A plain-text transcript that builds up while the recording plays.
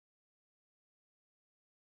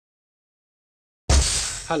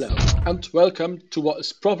Hello and welcome to what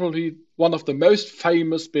is probably one of the most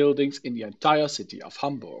famous buildings in the entire city of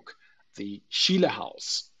Hamburg, the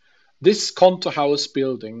Chilehaus. This Kontorhaus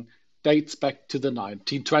building dates back to the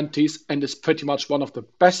 1920s and is pretty much one of the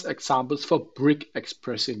best examples for brick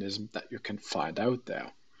expressionism that you can find out there.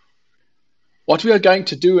 What we are going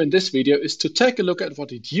to do in this video is to take a look at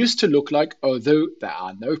what it used to look like, although there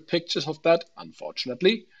are no pictures of that,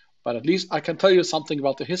 unfortunately. But at least I can tell you something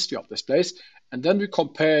about the history of this place, and then we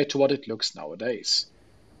compare it to what it looks nowadays.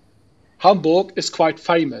 Hamburg is quite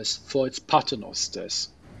famous for its paternosters,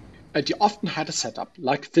 and you often had a setup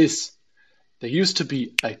like this. There used to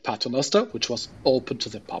be a paternoster, which was open to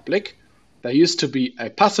the public. There used to be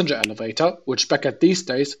a passenger elevator, which back at these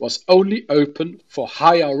days was only open for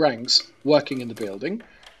higher ranks working in the building,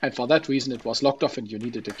 and for that reason it was locked off and you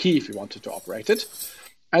needed a key if you wanted to operate it.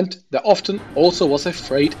 And there often also was a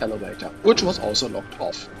freight elevator, which was also locked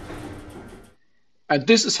off. And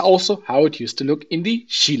this is also how it used to look in the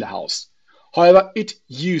Chilehaus. However, it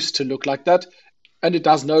used to look like that, and it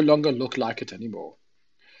does no longer look like it anymore.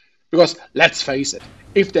 Because let's face it,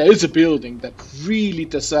 if there is a building that really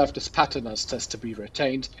deserved its paternosters to be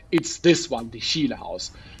retained, it's this one, the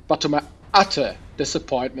Chilehaus. But to my utter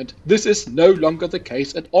disappointment, this is no longer the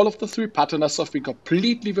case, and all of the three paternosters have been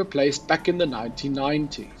completely replaced back in the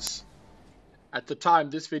 1990s. At the time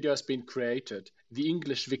this video has been created, the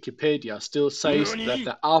English Wikipedia still says that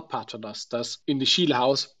there are paternosters in the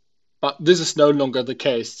Chilehaus, but this is no longer the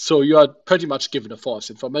case, so you are pretty much given a false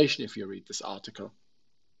information if you read this article.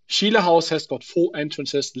 Chilehaus has got 4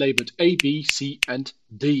 entrances labeled A, B, C and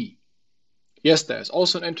D. Yes, there is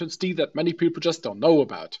also an entrance D that many people just don't know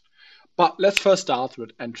about. But let's first start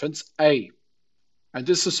with entrance A. And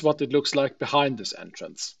this is what it looks like behind this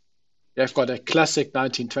entrance. You've got a classic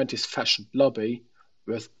 1920s fashioned lobby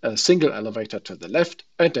with a single elevator to the left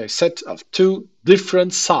and a set of 2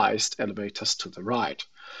 different sized elevators to the right.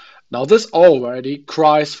 Now this already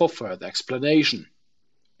cries for further explanation.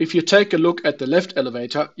 If you take a look at the left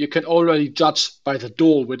elevator, you can already judge by the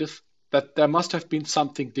door width that there must have been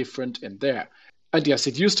something different in there. And yes,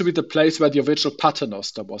 it used to be the place where the original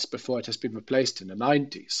paternoster was before it has been replaced in the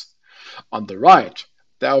 90s. On the right,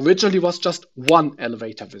 there originally was just one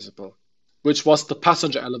elevator visible, which was the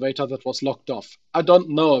passenger elevator that was locked off. I don't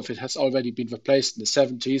know if it has already been replaced in the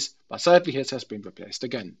 70s, but sadly it has been replaced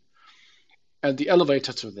again. And the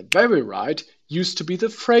elevator to the very right used to be the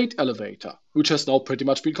freight elevator, which has now pretty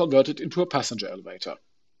much been converted into a passenger elevator.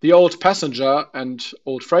 The old passenger and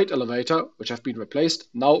old freight elevator, which have been replaced,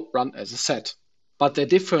 now run as a set. But their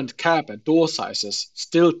different cab and door sizes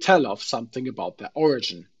still tell of something about their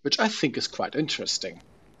origin, which I think is quite interesting.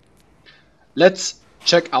 Let's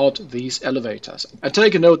check out these elevators. And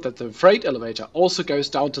take a note that the freight elevator also goes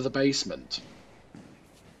down to the basement.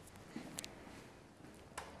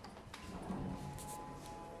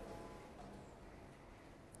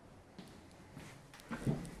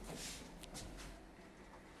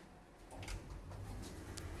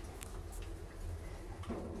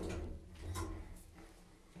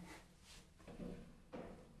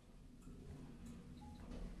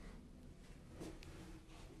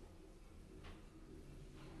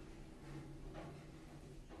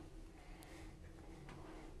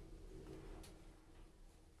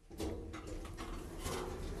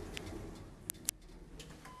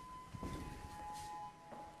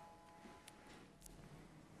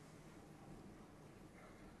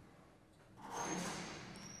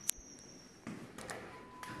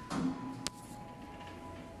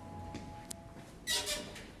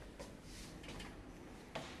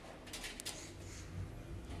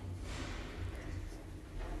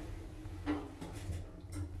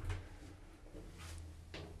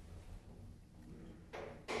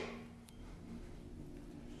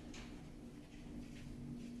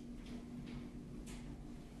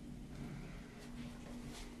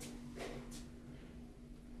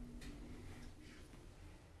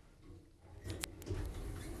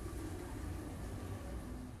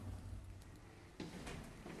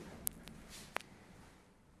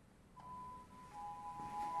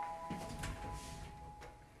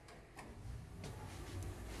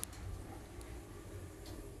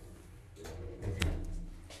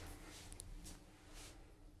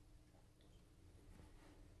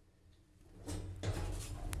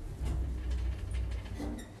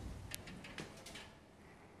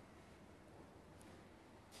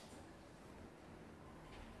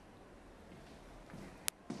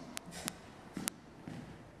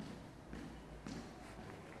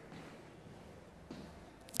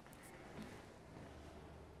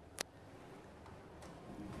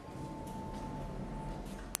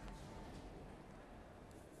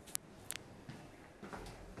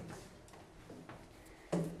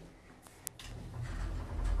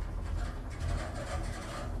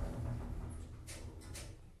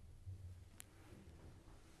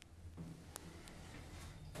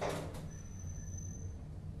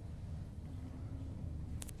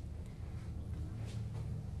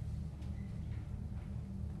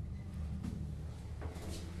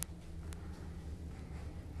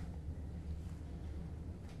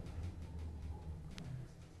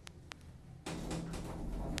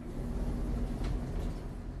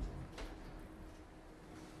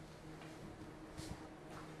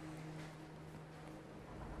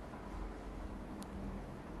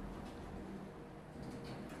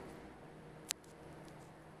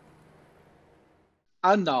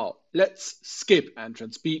 And now let's skip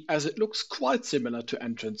entrance B as it looks quite similar to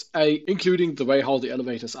entrance A, including the way how the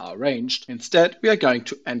elevators are arranged. Instead, we are going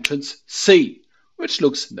to entrance C, which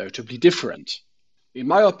looks notably different. In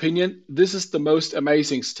my opinion, this is the most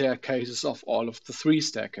amazing staircases of all of the three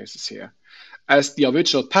staircases here, as the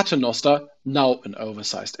original paternoster, now an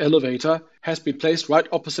oversized elevator, has been placed right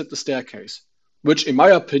opposite the staircase, which in my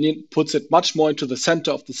opinion puts it much more into the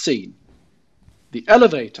center of the scene. The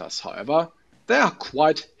elevators, however, they are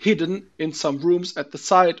quite hidden in some rooms at the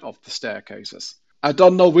side of the staircases. I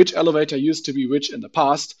don't know which elevator used to be which in the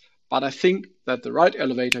past, but I think that the right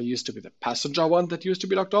elevator used to be the passenger one that used to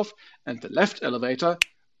be locked off, and the left elevator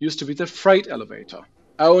used to be the freight elevator.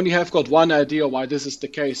 I only have got one idea why this is the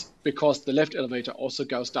case, because the left elevator also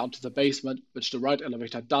goes down to the basement, which the right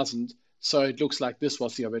elevator doesn't, so it looks like this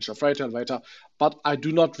was the original freight elevator, but I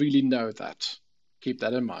do not really know that. Keep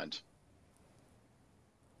that in mind.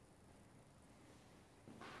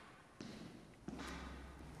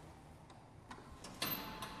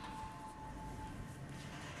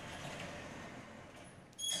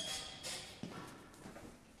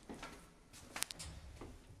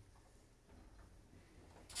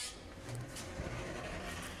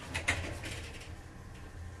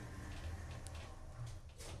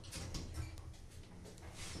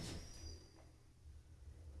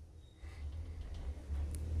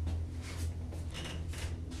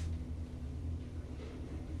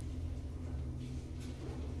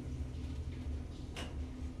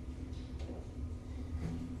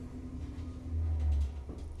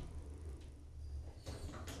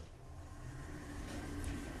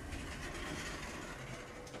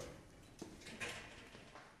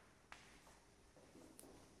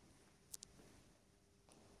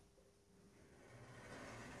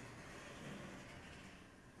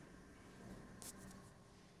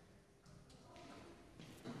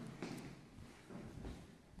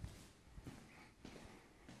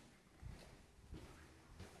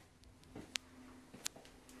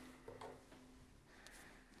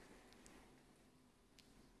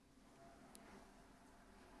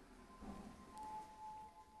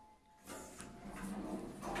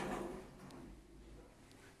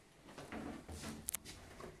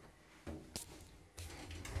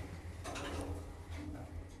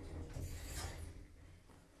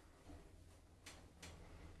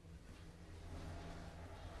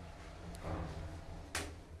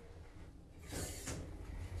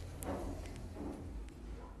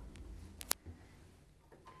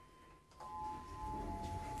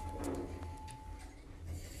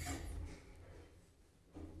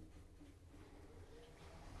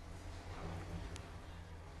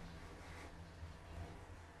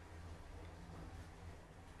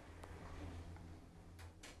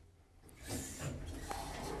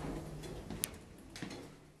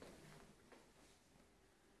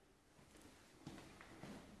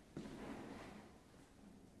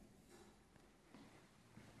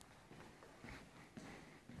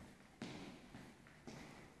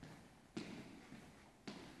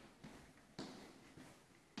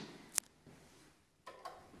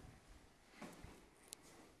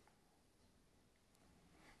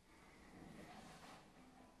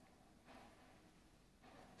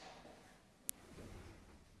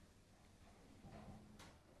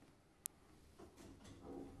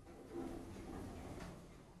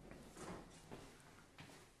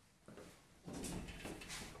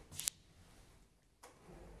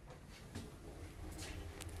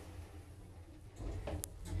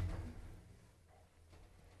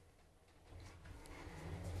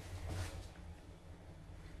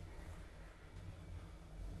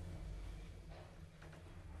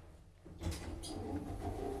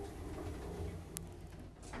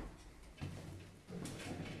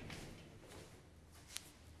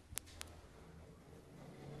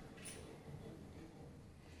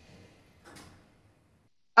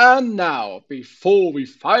 And now, before we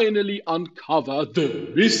finally uncover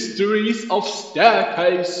the mysteries of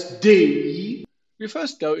staircase D, we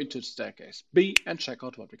first go into staircase B and check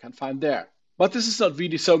out what we can find there. But this is not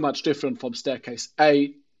really so much different from staircase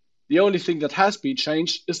A. The only thing that has been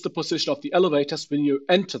changed is the position of the elevators when you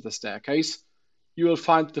enter the staircase. You will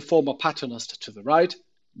find the former paternoster to the right,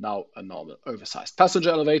 now a normal oversized passenger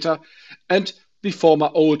elevator, and the former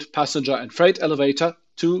old passenger and freight elevator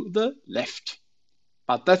to the left.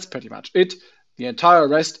 But that's pretty much it. The entire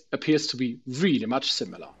rest appears to be really much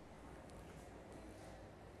similar.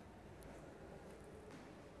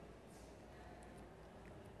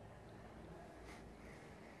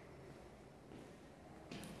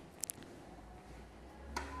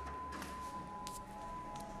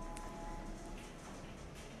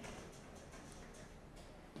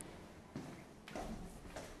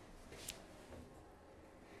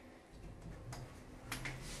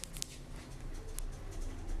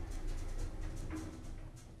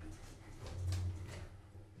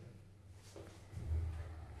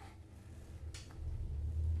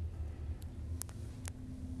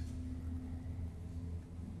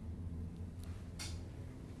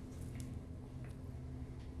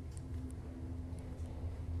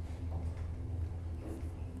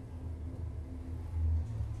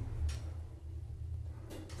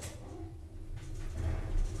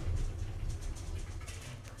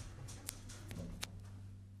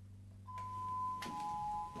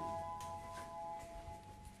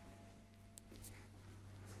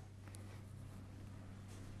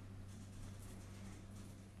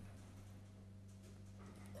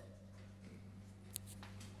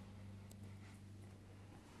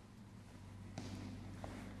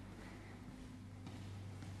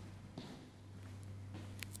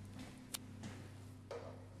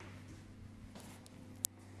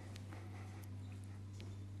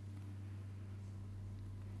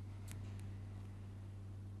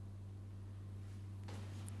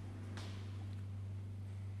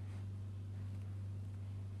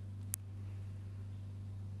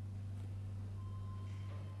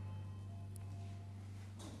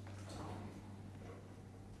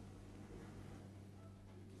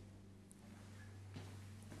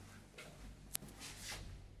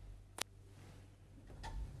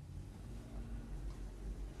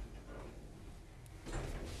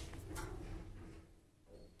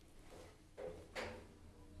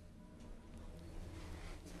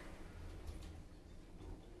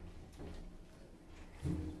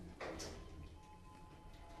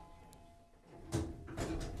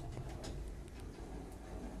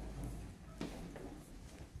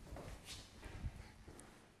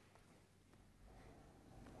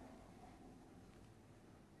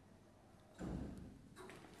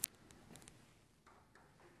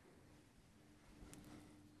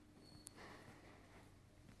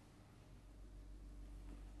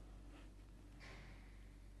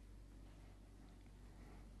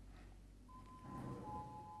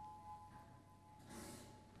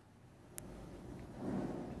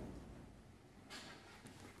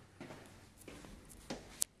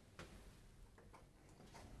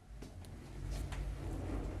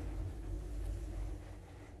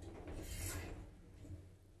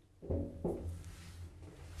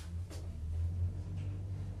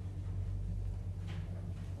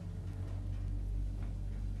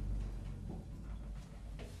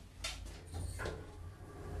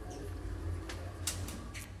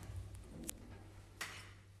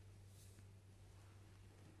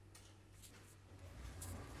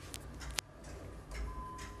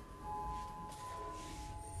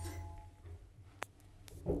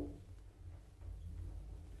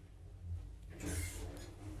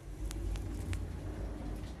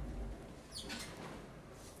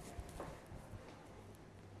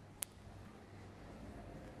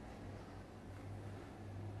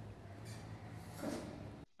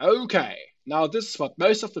 Okay, now this is what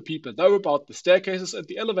most of the people know about the staircases and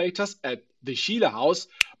the elevators at the Chilehaus,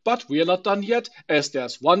 but we are not done yet, as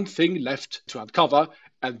there's one thing left to uncover,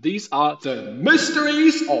 and these are the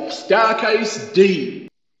mysteries of Staircase D.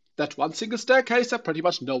 That one single staircase that pretty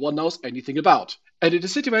much no one knows anything about, and it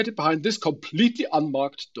is situated behind this completely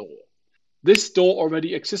unmarked door. This door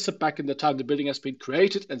already existed back in the time the building has been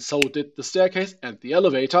created, and so did the staircase and the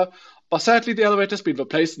elevator, but sadly the elevator has been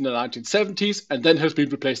replaced in the 1970s and then has been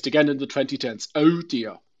replaced again in the 2010s. Oh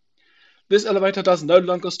dear. This elevator does no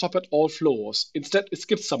longer stop at all floors. Instead, it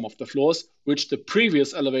skips some of the floors, which the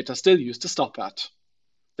previous elevator still used to stop at.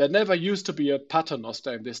 There never used to be a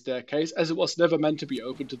paternoster in this staircase, as it was never meant to be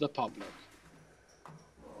open to the public.